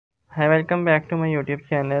Hi, welcome back to my YouTube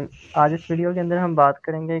channel. आज इस video के अंदर हम बात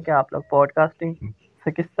करेंगे कि आप लोग पॉडकास्टिंग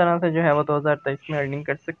से किस तरह से जो है वो 2023 में अर्निंग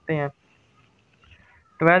कर सकते हैं।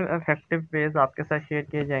 12 इफेक्टिव वेज आपके साथ शेयर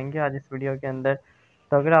किए जाएंगे आज इस वीडियो के अंदर।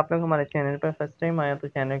 तो अगर आप लोग हमारे चैनल पर फर्स्ट टाइम आए तो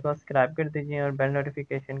चैनल को सब्सक्राइब कर दीजिए और बेल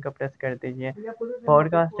नोटिफिकेशन को प्रेस कर दीजिए।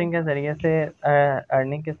 पॉडकास्टिंग के ज़रिए से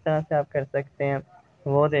अर्निंग किस तरह से आप कर सकते हैं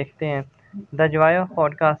वो देखते हैं। The joy of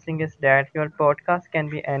podcasting is that your podcast can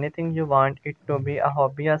be anything you want it to be, a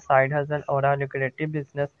hobby, a side hustle, or a lucrative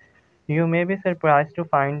business. You may be surprised to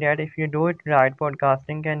find that if you do it right,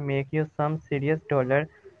 podcasting can make you some serious dollar.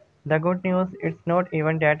 The good news, it's not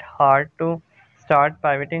even that hard to start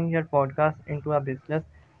pivoting your podcast into a business.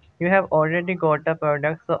 You have already got a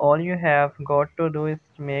product, so all you have got to do is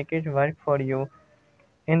make it work for you.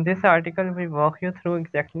 In this article, we walk you through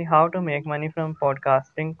exactly how to make money from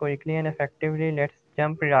podcasting quickly and effectively. Let's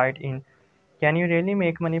jump right in. Can you really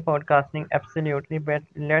make money podcasting? Absolutely, but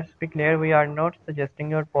let's be clear, we are not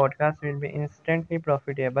suggesting your podcast will be instantly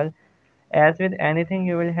profitable. As with anything,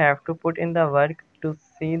 you will have to put in the work to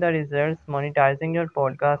see the results. Monetizing your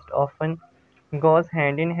podcast often goes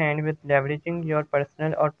hand in hand with leveraging your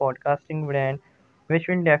personal or podcasting brand, which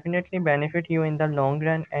will definitely benefit you in the long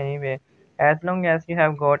run anyway. As long as you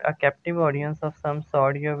have got a captive audience of some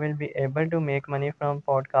sort, you will be able to make money from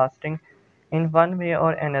podcasting in one way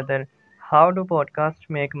or another. How do podcasts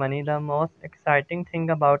make money? The most exciting thing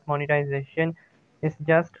about monetization is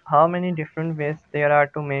just how many different ways there are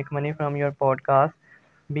to make money from your podcast.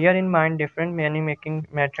 Bear in mind, different money making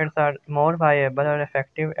methods are more viable or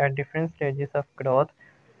effective at different stages of growth.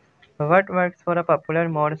 What works for a popular,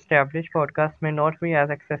 more established podcast may not be as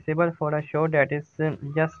accessible for a show that is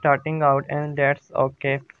just starting out, and that's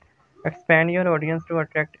okay. Expand your audience to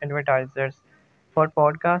attract advertisers. For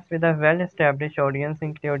podcasts with a well established audience,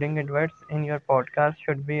 including adverts in your podcast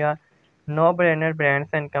should be a no brainer. Brands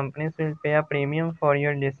and companies will pay a premium for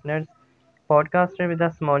your listeners. Podcasters with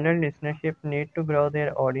a smaller listenership need to grow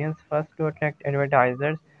their audience first to attract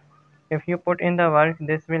advertisers. If you put in the work,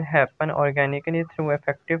 this will happen organically through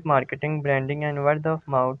effective marketing, branding, and word of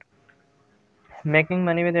mouth. Making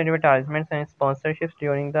money with advertisements and sponsorships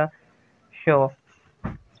during the show.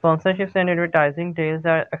 Sponsorships and advertising deals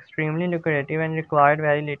are extremely lucrative and require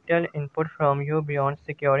very little input from you beyond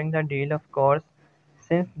securing the deal, of course.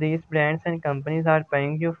 Since these brands and companies are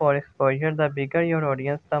paying you for exposure, the bigger your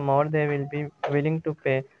audience, the more they will be willing to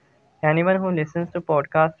pay. Anyone who listens to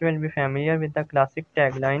podcasts will be familiar with the classic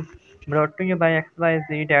tagline, brought to you by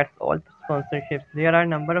XYZ, that's all sponsorships. There are a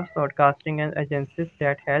number of podcasting and agencies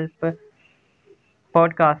that help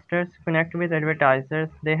podcasters connect with advertisers.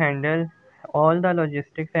 They handle all the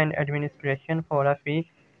logistics and administration for a fee.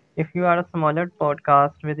 If you are a smaller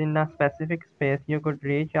podcast within a specific space, you could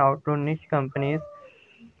reach out to niche companies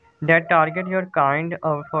that target your kind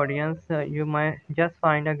of audience. You might just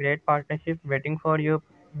find a great partnership waiting for you.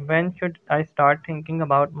 When should I start thinking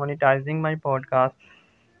about monetizing my podcast?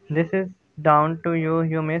 This is down to you.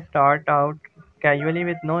 You may start out casually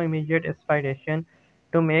with no immediate aspiration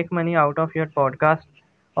to make money out of your podcast,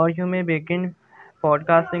 or you may begin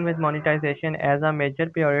podcasting with monetization as a major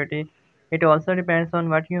priority. It also depends on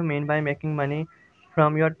what you mean by making money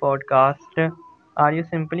from your podcast. Are you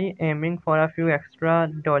simply aiming for a few extra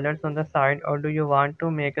dollars on the side, or do you want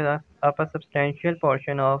to make up a substantial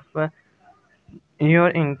portion of your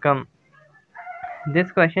income?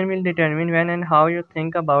 This question will determine when and how you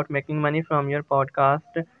think about making money from your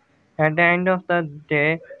podcast. At the end of the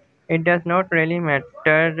day, it does not really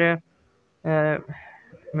matter uh,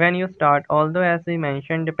 when you start, although, as we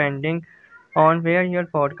mentioned, depending on where your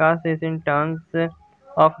podcast is in terms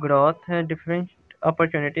of growth, different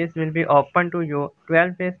opportunities will be open to you.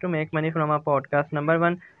 12 ways to make money from a podcast. Number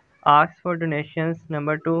one, ask for donations.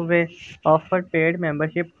 Number two, we offer paid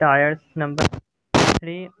membership tiers. Number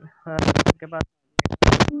three आपके पास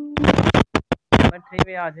number three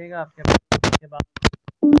पे आ जाएगा आपके पास उसके बाद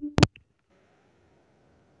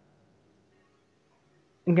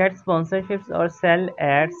get sponsorships or sell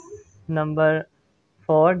ads. Number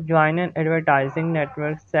four, join an advertising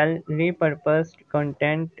network, sell repurposed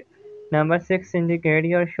content. Number six, syndicate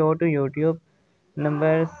your show to YouTube.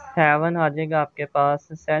 Number seven आ जाएगा आपके पास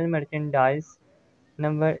sell merchandise.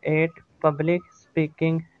 Number eight, public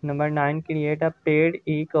speaking. Number nine, create a paid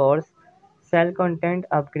e-course, sell content,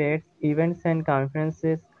 upgrades, events and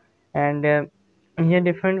conferences. And ये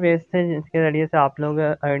different ways थे जिसके ज़रिए से आप लोग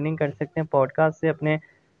earning कर सकते हैं पॉडकास्ट से अपने।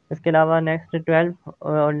 इसके अलावा नेक्स्ट 12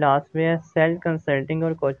 और लास्ट वे है सेल कंसल्टिंग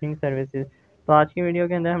और कोचिंग सर्विसेज। तो आज की वीडियो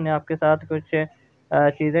के अंदर हमने आपके साथ कुछ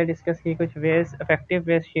चीज़ें डिस्कस की, कुछ वेज इफेक्टिव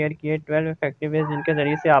वेज शेयर किए, 12 इफेक्टिव वेज जिनके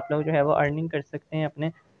ज़रिए से आप लोग जो है वो अर्निंग कर सकते हैं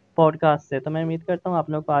अपने पॉडकास्ट से। तो मैं उम्मीद करता हूँ आप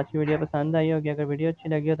लोग को आज की वीडियो पसंद आई होगी। अगर वीडियो अच्छी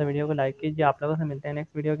लगी हो तो वीडियो को लाइक कीजिए। आप लोगों से मिलते हैं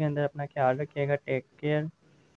नेक्स्ट वीडियो के अंदर। अपना ख्याल रखिएगा। Take care.